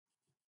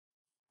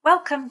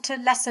Welcome to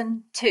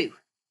Lesson 2.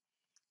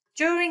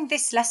 During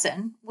this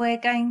lesson, we're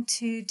going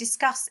to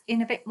discuss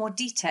in a bit more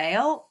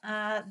detail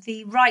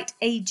the right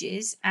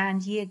ages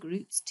and year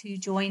groups to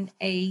join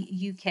a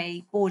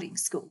UK boarding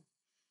school.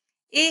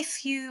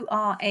 If you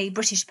are a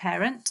British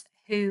parent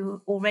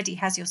who already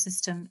has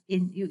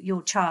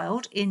your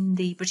child in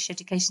the British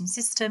education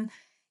system,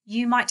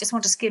 you might just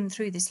want to skim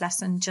through this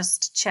lesson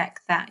just to check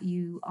that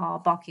you are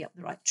barking up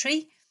the right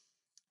tree.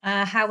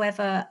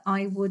 However,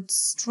 I would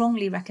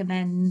strongly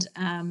recommend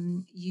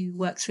you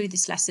work through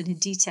this lesson in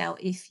detail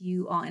if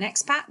you are an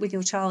expat with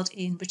your child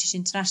in British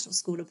International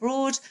School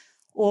abroad,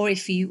 or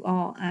if you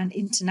are an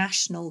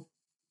international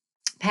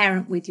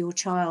parent with your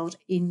child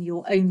in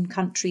your own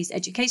country's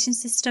education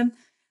system,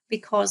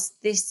 because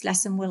this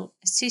lesson will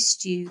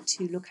assist you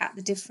to look at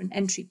the different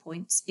entry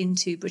points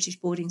into British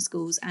boarding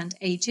schools and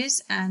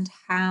ages and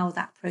how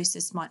that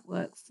process might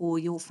work for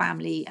your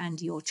family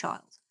and your child.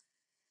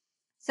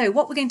 So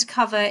what we're going to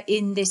cover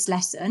in this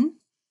lesson,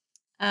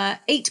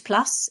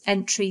 8+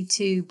 entry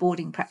to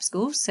boarding prep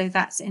school. So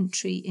that's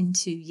entry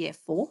into year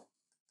 4.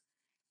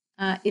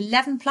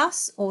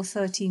 11+ or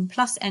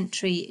 13+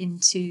 entry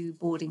into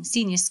boarding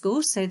senior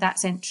school. So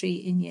that's entry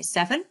in year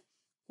 7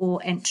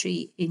 or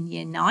entry in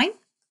year 9.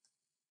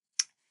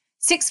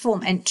 Sixth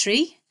form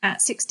entry at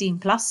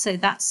 16+. So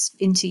that's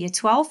into year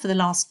 12 for the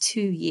last 2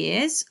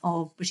 years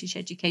of British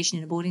education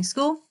in a boarding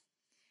school.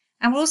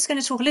 And we're also going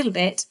to talk a little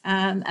bit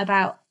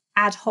about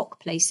ad hoc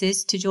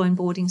places to join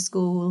boarding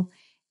school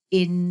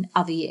in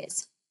other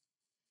years.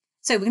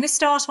 So we're going to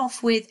start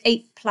off with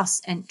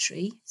 8+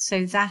 entry.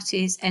 So that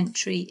is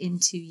entry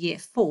into year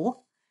 4.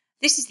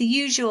 This is the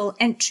usual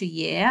entry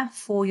year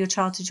for your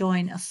child to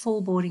join a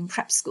full boarding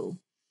prep school.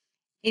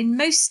 In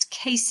most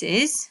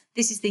cases,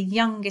 this is the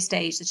youngest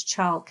age that a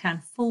child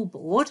can full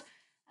board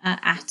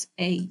at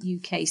a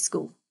UK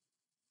school.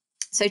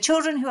 So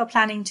children who are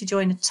planning to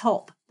join a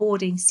top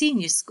boarding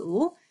senior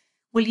school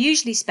will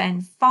usually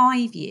spend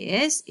 5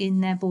 years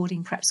in their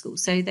boarding prep school.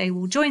 So they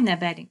will join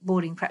their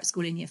boarding prep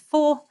school in year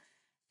 4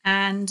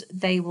 and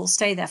they will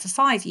stay there for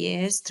 5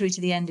 years through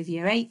to the end of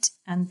year 8,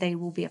 and they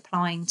will be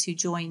applying to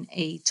join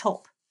a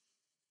top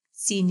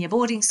senior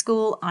boarding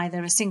school,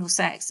 either a single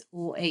sex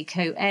or a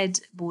co-ed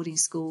boarding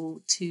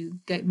school to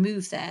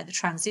move there, the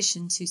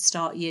transition to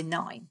start year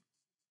 9.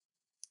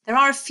 There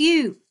are a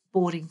few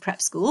boarding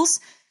prep schools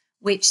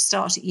which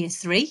start at year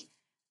 3.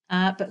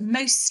 But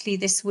mostly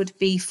this would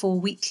be for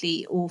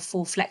weekly or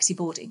for flexi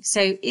boarding.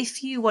 So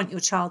if you want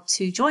your child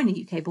to join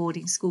a UK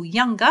boarding school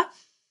younger,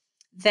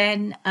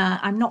 then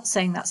I'm not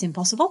saying that's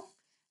impossible,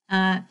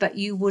 but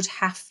you would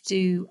have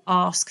to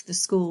ask the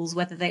schools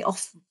whether they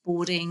offer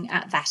boarding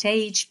at that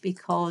age,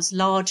 because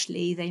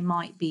largely they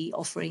might be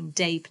offering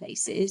day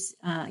places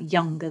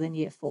younger than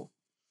year 4.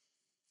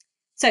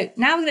 So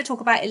now we're going to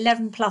talk about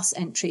 11+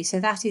 entry.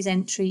 So that is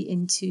entry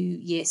into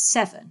year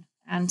 7.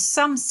 And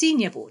some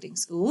senior boarding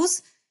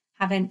schools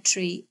have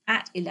entry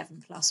at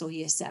 11+ or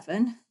year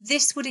 7.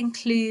 This would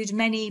include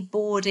many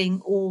boarding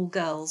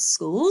all-girls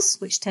schools,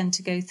 which tend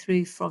to go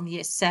through from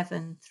year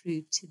 7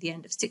 through to the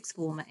end of sixth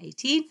form at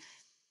 18.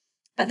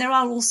 But there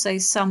are also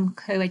some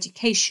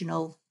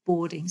co-educational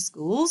boarding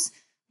schools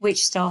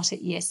which start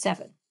at year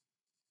 7.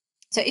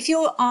 So if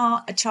you're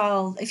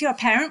a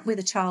parent with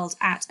a child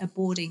at a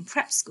boarding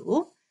prep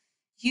school,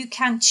 you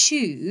can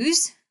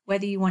choose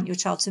whether you want your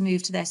child to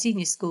move to their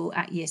senior school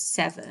at year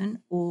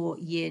 7 or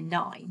year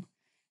 9.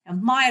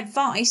 And my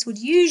advice would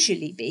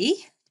usually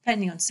be,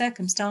 depending on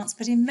circumstance,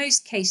 but in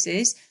most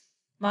cases,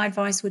 my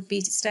advice would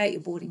be to stay at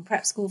your boarding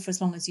prep school for as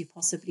long as you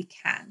possibly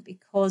can,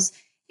 because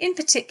in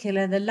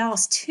particular, the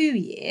last 2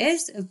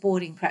 years of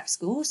boarding prep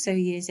school, so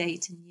years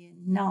 8 and year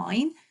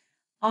 9,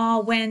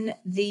 are when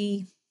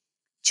the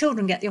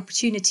children get the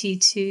opportunity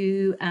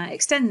to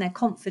extend their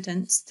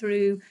confidence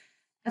through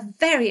a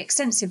very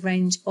extensive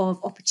range of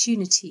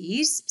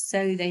opportunities.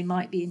 So they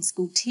might be in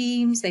school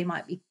teams, they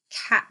might be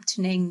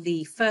captaining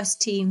the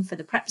first team for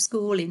the prep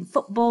school in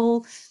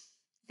football,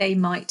 they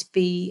might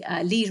be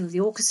a leader of the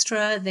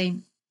orchestra,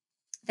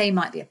 they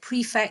might be a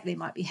prefect, they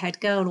might be head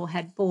girl or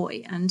head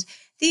boy. And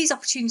these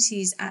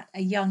opportunities at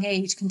a young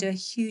age can do a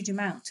huge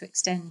amount to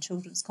extend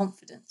children's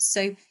confidence.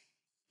 So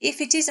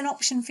if it is an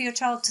option for your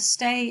child to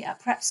stay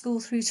at prep school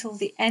through till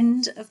the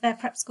end of their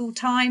prep school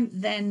time,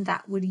 then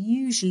that would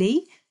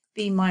usually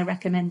be my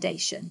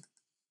recommendation.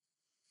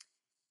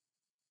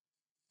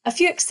 A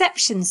few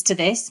exceptions to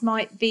this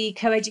might be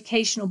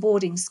co-educational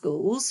boarding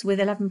schools with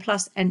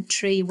 11+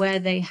 entry where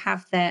they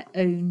have their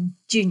own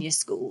junior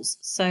schools.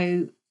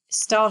 So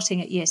starting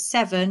at year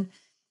 7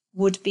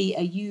 would be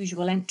a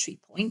usual entry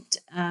point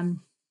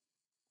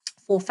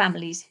for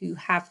families who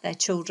have their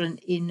children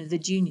in the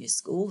junior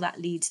school that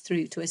leads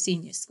through to a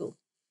senior school.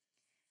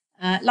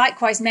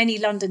 Likewise, many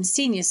London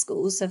senior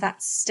schools, so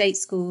that's state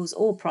schools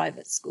or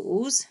private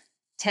schools,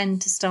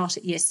 tend to start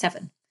at year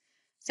 7.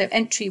 So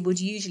entry would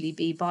usually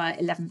be by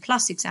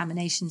 11+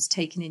 examinations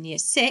taken in year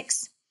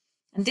 6.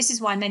 And this is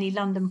why many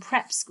London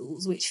prep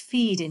schools, which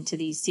feed into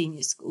these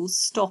senior schools,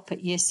 stop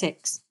at year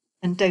 6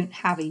 and don't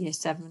have a year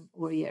 7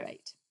 or a year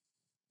 8.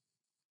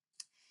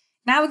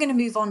 Now we're going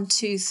to move on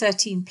to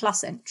 13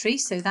 plus entry.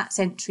 So that's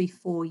entry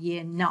for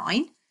year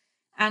 9.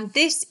 And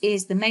this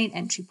is the main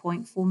entry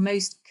point for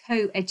most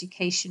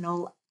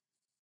co-educational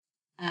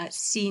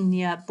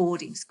senior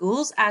boarding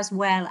schools, as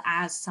well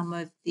as some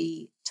of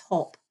the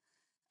top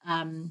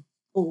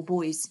all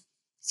boys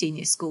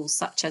senior schools,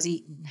 such as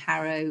Eton,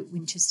 Harrow,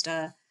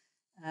 Winchester,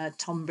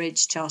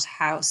 Tonbridge,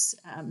 Charterhouse,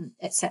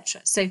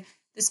 etc. So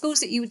the schools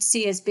that you would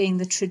see as being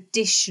the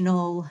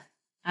traditional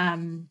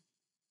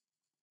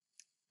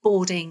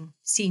boarding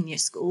senior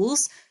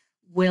schools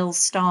will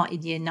start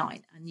in year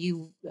 9, and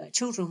you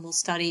children will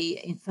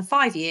study for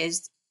 5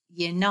 years,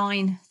 year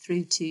 9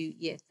 through to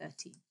year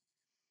 13.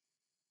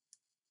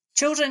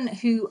 Children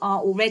who are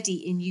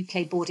already in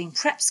UK boarding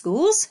prep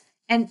schools,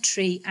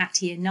 entry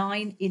at year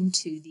 9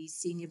 into these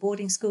senior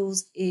boarding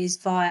schools is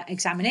via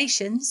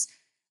examinations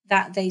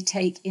that they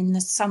take in the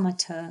summer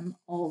term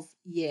of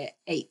year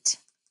 8.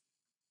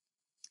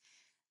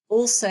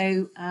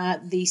 Also,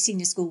 the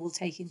senior school will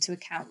take into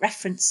account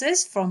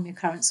references from your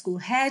current school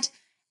head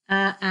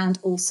and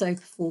also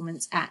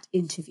performance at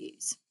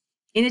interviews.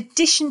 In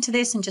addition to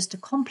this, and just to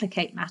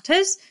complicate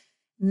matters,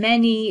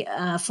 many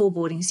full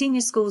boarding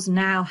senior schools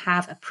now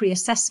have a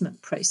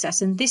pre-assessment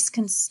process, and this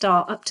can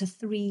start up to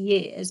 3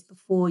 years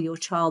before your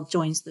child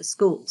joins the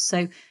school.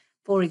 So,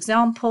 for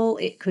example,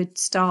 it could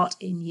start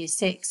in year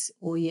 6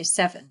 or year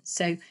 7.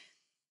 So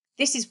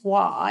this is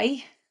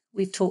why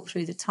we've talked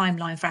through the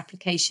timeline for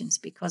applications,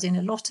 because in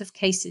a lot of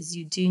cases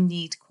you do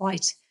need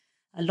quite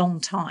a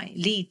long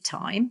lead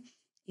time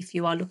if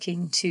you are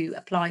looking to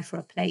apply for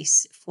a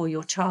place for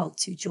your child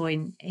to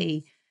join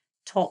a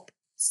top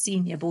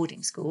senior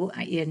boarding school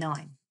at year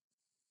 9.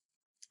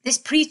 This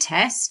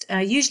pre-test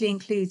usually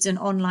includes an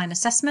online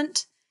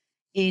assessment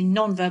in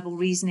non-verbal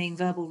reasoning,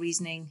 verbal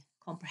reasoning,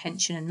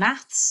 comprehension and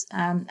maths,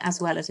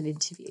 as well as an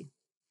interview.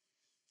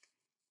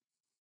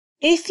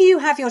 If you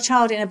have your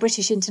child in a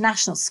British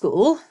international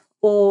school,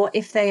 or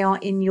if they are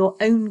in your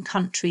own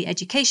country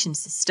education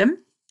system,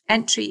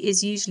 entry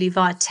is usually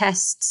via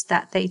tests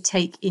that they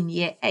take in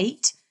year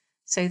 8.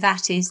 So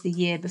that is the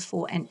year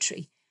before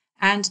entry.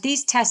 And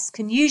these tests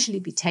can usually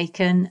be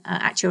taken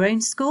at your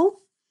own school,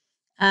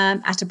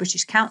 at a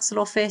British Council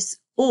office,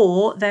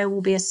 or there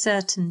will be a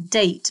certain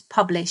date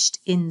published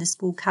in the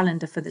school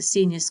calendar for the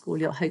senior school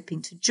you're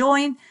hoping to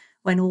join,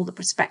 when all the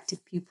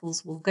prospective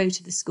pupils will go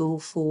to the school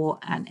for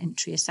an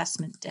entry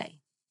assessment day.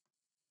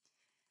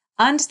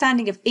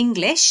 Understanding of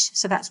English,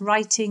 so that's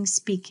writing,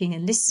 speaking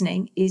and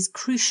listening, is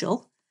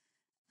crucial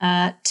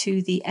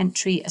to the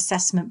entry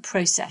assessment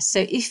process.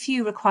 So if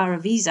you require a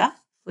visa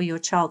for your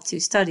child to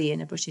study in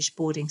a British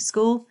boarding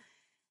school,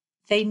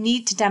 they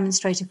need to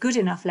demonstrate a good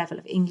enough level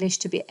of English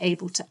to be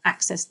able to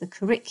access the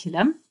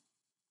curriculum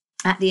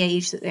at the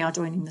age that they are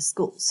joining the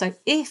school. So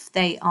if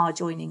they are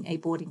joining a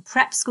boarding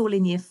prep school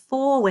in year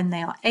 4 when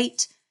they are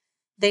 8,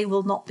 they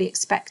will not be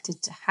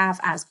expected to have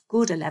as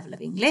good a level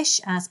of English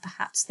as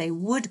perhaps they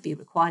would be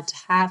required to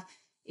have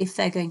if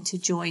they're going to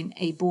join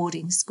a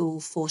boarding school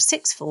for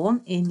sixth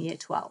form in year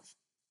 12.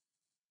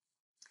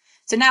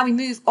 So now we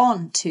move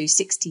on to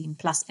 16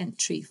 plus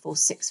entry for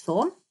sixth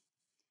form.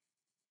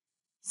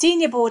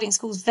 Senior boarding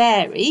schools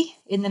vary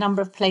in the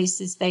number of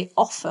places they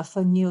offer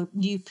for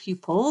new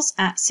pupils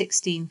at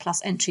 16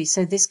 plus entry,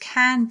 so this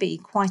can be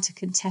quite a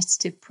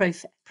contestative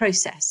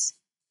process.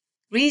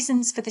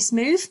 Reasons for this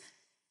move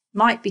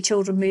might be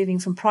children moving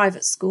from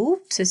private school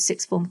to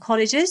sixth form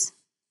colleges.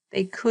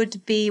 They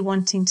could be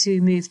wanting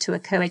to move to a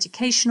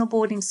co-educational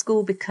boarding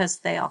school because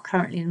they are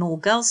currently in an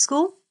all-girls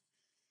school.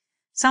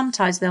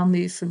 Sometimes they'll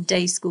move from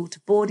day school to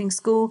boarding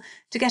school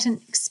to get an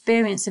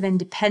experience of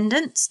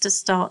independence to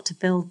start to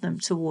build them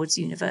towards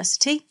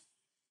university.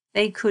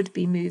 They could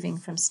be moving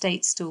from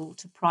state school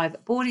to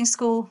private boarding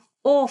school,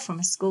 or from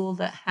a school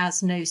that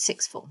has no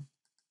sixth form.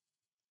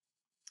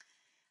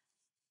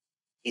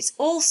 It's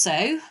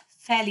also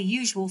fairly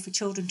usual for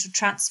children to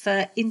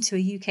transfer into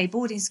a UK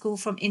boarding school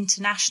from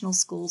international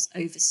schools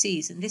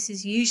overseas, and this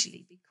is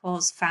usually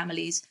because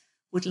families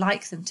would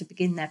like them to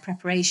begin their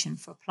preparation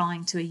for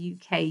applying to a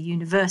UK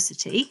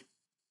university.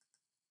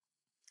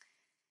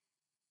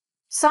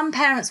 Some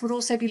parents would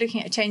also be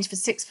looking at a change for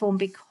sixth form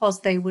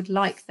because they would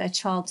like their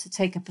child to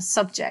take up a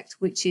subject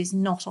which is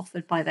not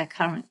offered by their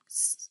current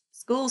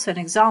school. So an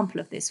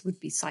example of this would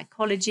be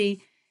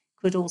psychology,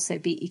 could also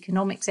be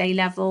economics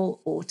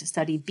A-level, or to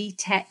study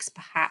BTECs,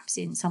 perhaps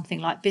in something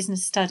like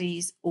business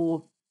studies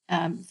or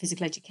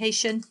physical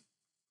education.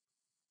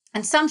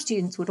 And some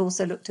students would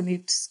also look to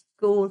move to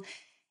school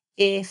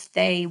if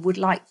they would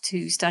like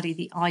to study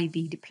the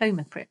IB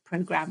diploma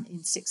programme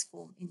in sixth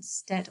form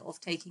instead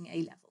of taking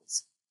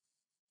A-levels.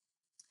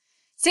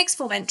 Sixth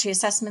form entry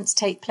assessments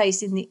take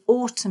place in the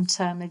autumn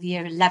term of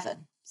year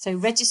 11. So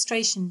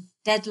registration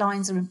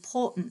deadlines are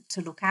important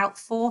to look out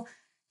for.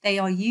 They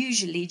are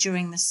usually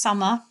during the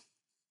summer,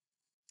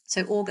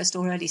 so August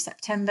or early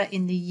September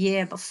in the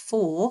year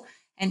before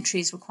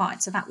entry is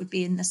required. So that would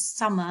be in the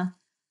summer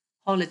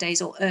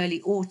holidays or early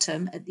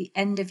autumn at the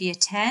end of year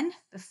 10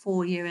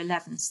 before year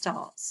 11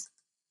 starts.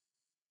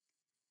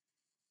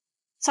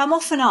 So I'm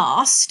often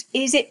asked,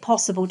 is it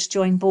possible to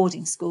join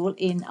boarding school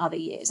in other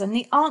years? And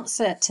the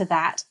answer to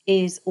that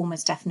is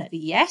almost definitely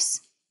yes.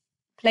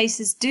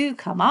 Places do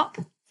come up,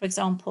 for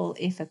example,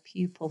 if a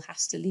pupil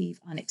has to leave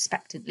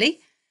unexpectedly,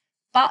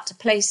 but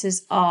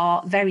places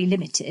are very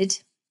limited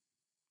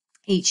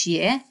each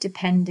year,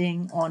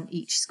 depending on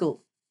each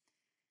school.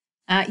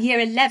 Year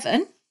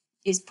 11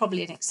 is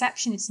probably an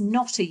exception. It's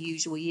not a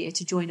usual year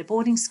to join a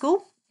boarding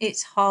school.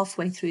 It's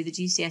halfway through the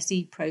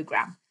GCSE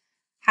programme.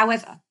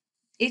 However,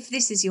 if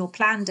this is your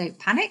plan, don't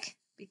panic,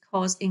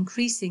 because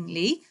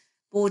increasingly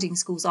boarding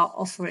schools are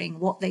offering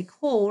what they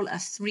call a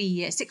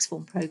 3-year sixth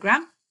form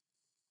programme,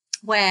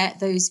 where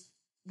those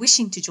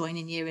wishing to join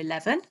in year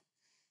 11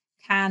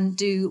 can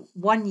do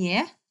 1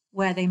 year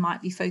where they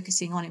might be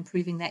focusing on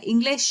improving their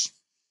English,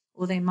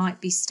 or they might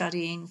be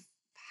studying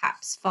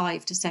perhaps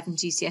 5 to 7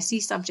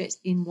 GCSE subjects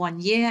in 1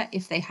 year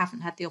if they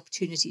haven't had the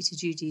opportunity to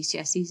do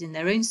GCSEs in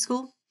their own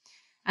school.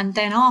 And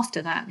then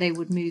after that, they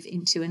would move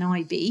into an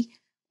IB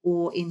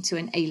or into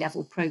an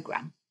A-level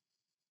programme.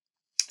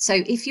 So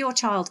if your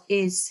child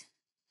is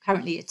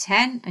currently a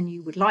 10 and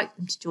you would like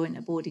them to join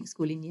a boarding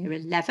school in year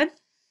 11,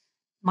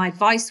 my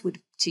advice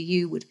to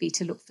you would be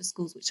to look for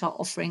schools which are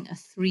offering a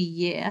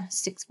 3-year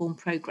sixth form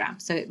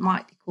programme. So it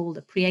might be called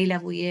a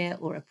pre-A-level year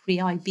or a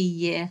pre-IB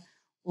year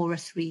or a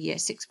 3-year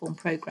sixth form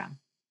programme.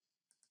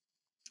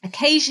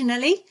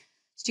 Occasionally,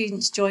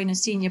 students join a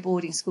senior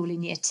boarding school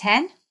in year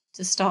 10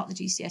 to start the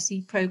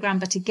GCSE programme,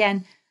 but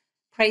again,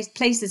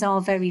 places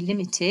are very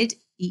limited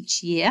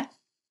each year,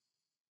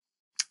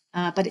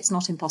 but it's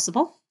not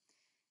impossible.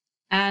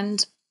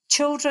 And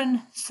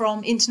children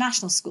from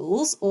international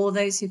schools, or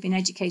those who've been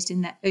educated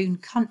in their own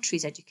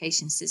country's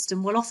education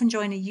system, will often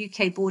join a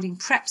UK boarding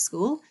prep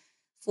school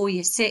for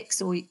year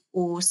 6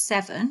 or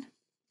 7,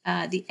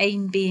 the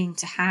aim being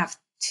to have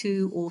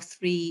 2 or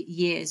 3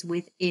 years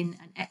within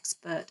an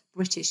expert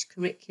British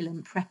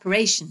curriculum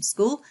preparation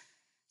school,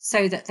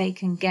 so that they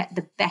can get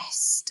the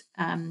best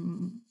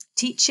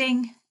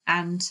teaching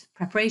and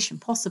preparation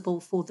possible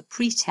for the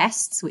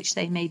pre-tests, which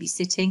they may be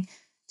sitting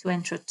to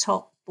enter a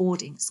top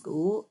boarding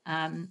school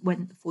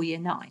for year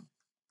 9.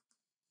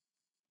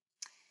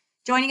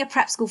 Joining a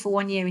prep school for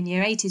 1 year in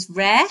year 8 is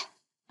rare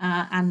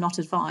and not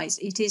advised.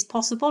 It is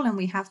possible, and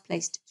we have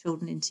placed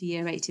children into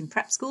year 8 in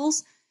prep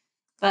schools,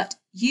 but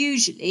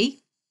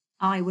usually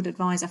I would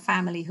advise a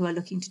family who are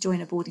looking to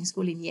join a boarding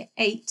school in year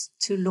 8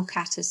 to look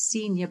at a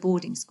senior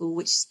boarding school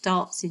which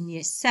starts in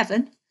year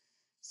 7.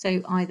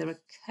 So either a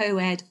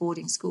co-ed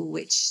boarding school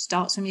which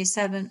starts from year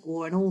 7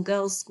 or an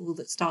all-girls school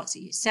that starts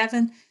at year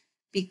 7,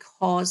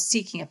 because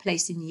seeking a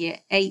place in year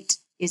 8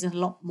 is a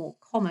lot more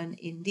common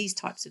in these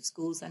types of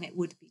schools than it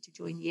would be to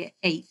join year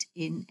 8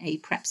 in a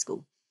prep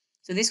school.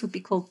 So this would be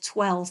called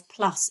 12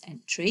 plus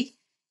entry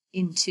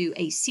into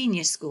a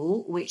senior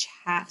school which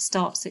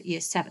starts at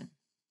year 7.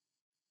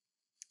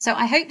 So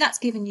I hope that's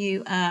given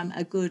you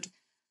a good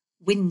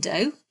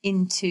window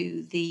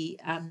into the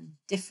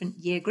different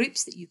year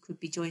groups that you could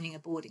be joining a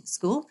boarding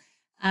school.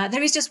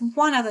 There is just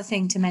one other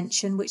thing to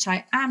mention, which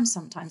I am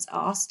sometimes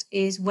asked,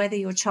 is whether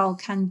your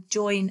child can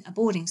join a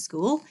boarding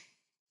school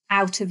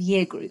out of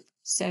year group.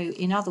 So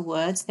in other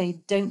words, they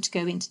don't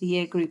go into the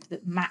year group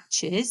that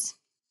matches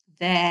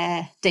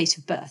their date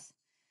of birth.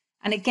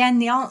 And again,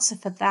 the answer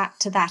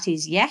to that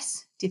is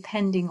yes,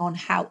 depending on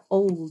how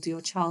old your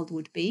child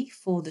would be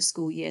for the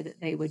school year that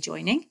they were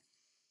joining.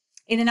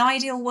 In an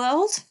ideal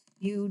world,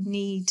 you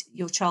need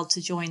your child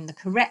to join the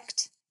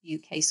correct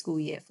UK school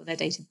year for their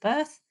date of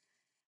birth.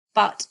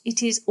 But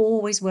it is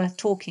always worth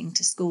talking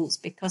to schools,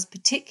 because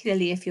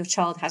particularly if your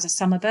child has a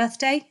summer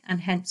birthday and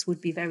hence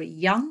would be very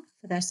young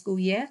for their school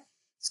year,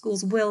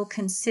 schools will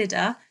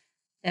consider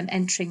them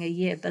entering a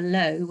year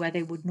below where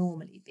they would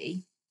normally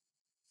be.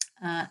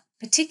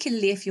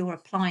 Particularly if you're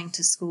applying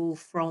to school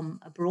from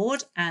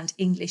abroad and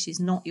English is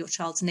not your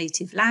child's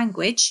native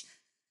language,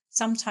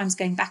 sometimes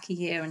going back a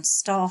year and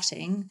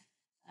starting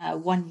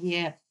 1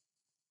 year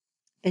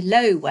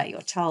below where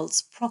your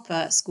child's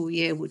proper school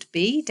year would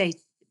be,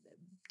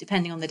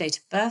 depending on the date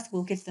of birth,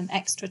 will give them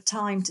extra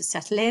time to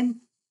settle in,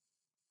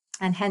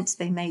 and hence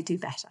they may do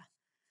better.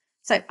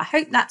 So I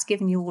hope that's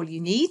given you all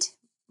you need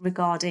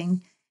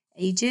regarding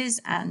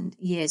ages and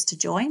years to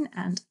join,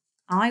 and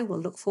I will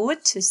look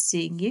forward to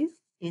seeing you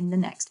in the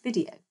next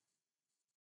video.